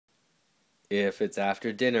If it's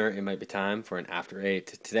after dinner, it might be time for an after eight.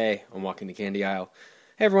 Today, I'm walking the candy aisle.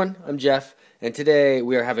 Hey everyone, I'm Jeff, and today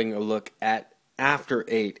we are having a look at After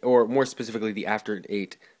Eight, or more specifically, the After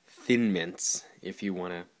Eight Thin Mints, if you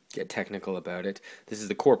want to get technical about it. This is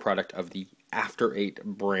the core product of the After Eight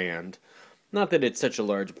brand. Not that it's such a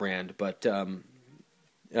large brand, but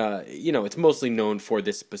it's mostly known for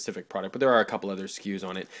this specific product, but there are a couple other SKUs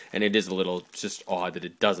on it, and it is a little just odd that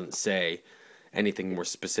it doesn't say anything more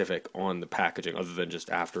specific on the packaging other than just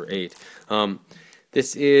After Eight.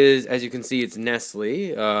 This is, as you can see, it's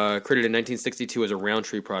Nestle, created in 1962 as a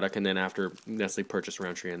Roundtree product, and then after Nestle purchased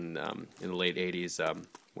Roundtree in the late 80s,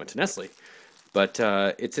 went to Nestle. But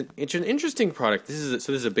it's an interesting product. This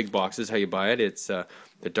is a big box. This is how you buy it. It's the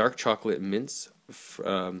dark chocolate mints.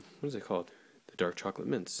 What is it called? The dark chocolate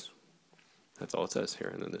mints. That's all it says here,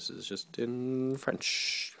 and then this is just in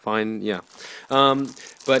French. Fine, yeah.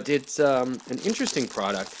 But it's an interesting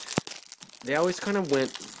product. They always kind of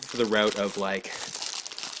went for the route of like,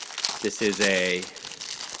 this is a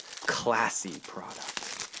classy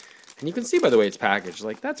product. And you can see by the way it's packaged,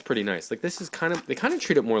 like that's pretty nice. Like this is they kind of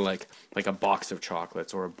treat it more like a box of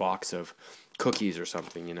chocolates or a box of cookies or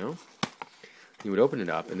something, you know? You would open it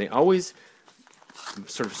up, and they always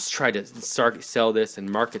sort of try to sell this and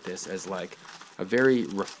market this as like a very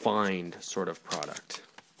refined sort of product.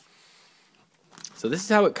 So this is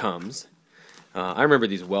how it comes. I remember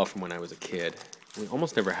these well from when I was a kid. We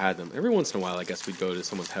almost never had them. Every once in a while, I guess we'd go to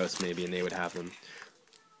someone's house maybe, and they would have them,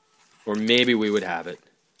 or maybe we would have it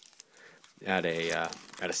at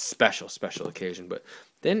a special occasion. But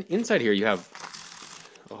then inside here, you have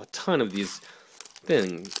a ton of these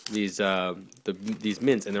things, these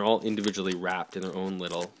mints, and they're all individually wrapped in their own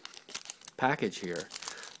little package here.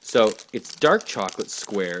 So it's dark chocolate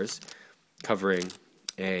squares covering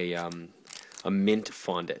a mint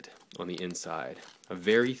fondant on the inside. A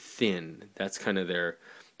very thin. That's kind of their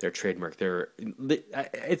trademark.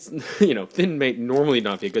 It's thin may normally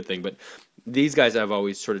not be a good thing, but these guys I've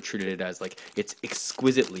always sort of treated it as like it's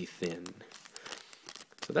exquisitely thin.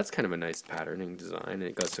 So that's kind of a nice patterning design, and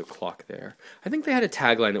it goes to a clock there. I think they had a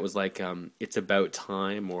tagline that was like, it's about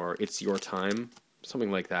time, or it's your time,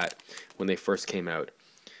 something like that, when they first came out.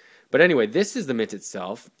 But anyway, this is the mint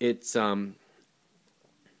itself. It's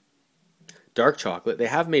dark chocolate. They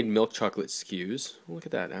have made milk chocolate SKUs. Look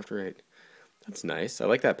at that, After Eight. That's nice. I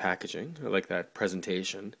like that packaging. I like that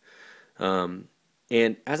presentation. And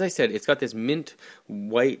as I said, it's got this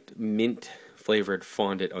white mint flavored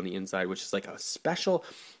fondant on the inside, which is like a special.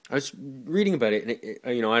 I was reading about it,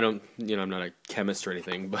 and I'm not a chemist or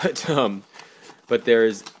anything, but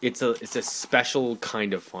it's a special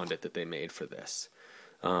kind of fondant that they made for this,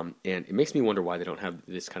 and it makes me wonder why they don't have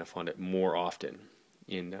this kind of fondant more often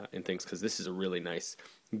in things, because this is a really nice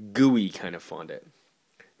gooey kind of fondant.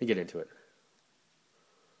 Let me get into it.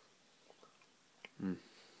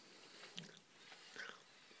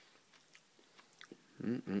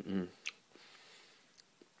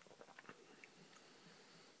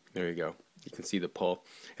 There you go. You can see the pull.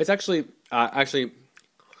 It's actually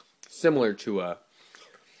similar to a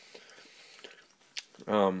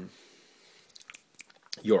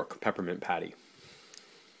York peppermint patty.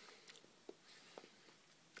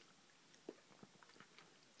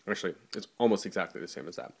 Actually, it's almost exactly the same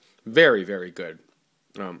as that. Very, very good.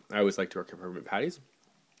 I always like to work peppermint patties,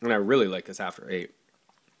 and I really like this After Eight.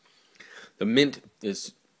 The mint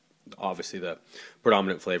is obviously the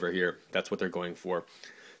predominant flavor here. That's what they're going for.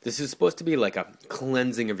 This is supposed to be like a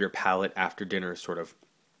cleansing of your palate after dinner sort of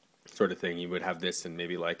thing. You would have this and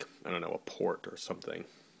maybe like, I don't know, a port or something.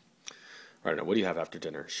 I don't know. What do you have after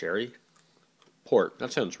dinner? Sherry? Port.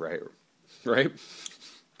 That sounds right. Right?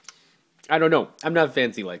 I don't know. I'm not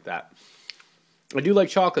fancy like that. I do like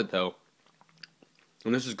chocolate though.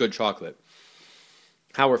 And this is good chocolate.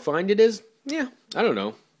 How refined it is? Yeah, I don't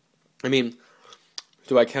know. I mean,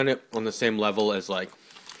 do I count it on the same level as like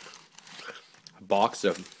a box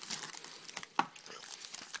of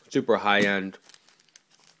super high-end,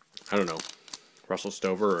 I don't know, Russell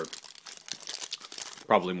Stover, or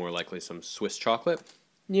probably more likely some Swiss chocolate?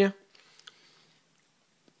 Yeah.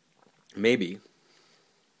 Maybe.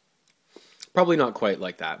 Probably not quite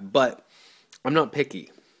like that, but I'm not picky.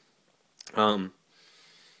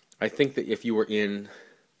 I think that if you were in,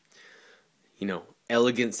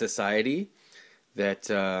 elegant society, that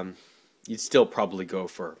you'd still probably go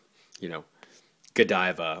for,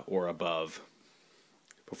 Godiva or above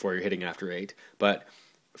before you're hitting After Eight. But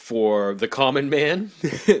for the common man,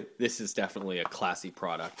 this is definitely a classy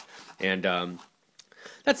product. And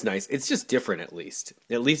that's nice. It's just different, at least.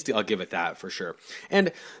 At least I'll give it that for sure.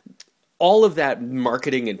 And all of that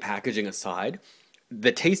marketing and packaging aside,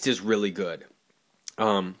 the taste is really good.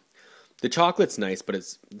 The chocolate's nice, but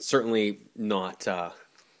it's certainly not.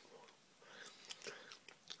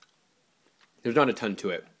 There's not a ton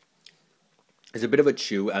to it. It's a bit of a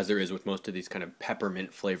chew, as there is with most of these kind of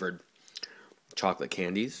peppermint flavored chocolate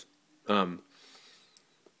candies.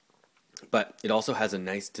 But it also has a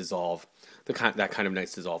nice dissolve, that kind of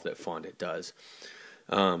nice dissolve that fondant does.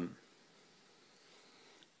 And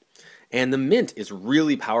the mint is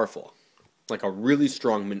really powerful, like a really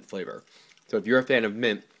strong mint flavor. So if you're a fan of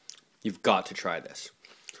mint, you've got to try this.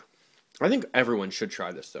 I think everyone should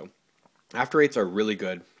try this, though. After Eights are really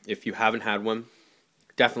good. If you haven't had one,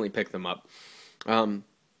 definitely pick them up.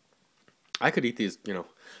 I could eat these,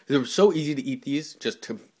 they're so easy to eat these, just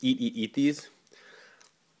to eat these.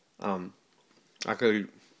 I could eat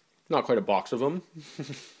not quite a box of them,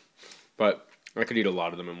 but I could eat a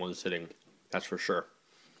lot of them in one sitting, that's for sure.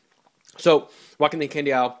 So, Waka na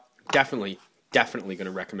Candy Owl, definitely going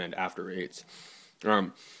to recommend After Eights.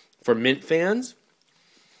 For mint fans,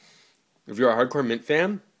 if you're a hardcore mint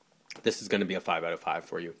fan, this is going to be a 5 out of 5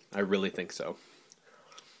 for you. I really think so.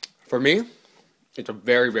 For me, it's a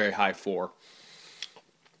very, very high 4.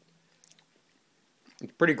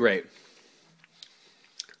 It's pretty great.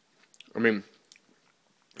 I mean,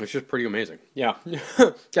 it's just pretty amazing. Yeah,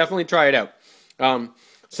 definitely try it out.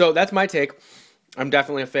 So that's my take. I'm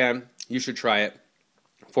definitely a fan. You should try it.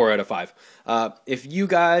 4 out of 5. If you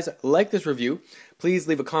guys like this review, please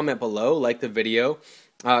leave a comment below, like the video,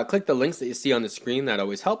 click the links that you see on the screen, that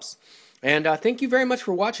always helps. And thank you very much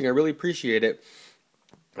for watching, I really appreciate it.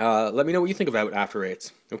 Let me know what you think about After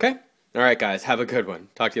Eights, okay? Alright guys, have a good one.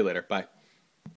 Talk to you later, bye.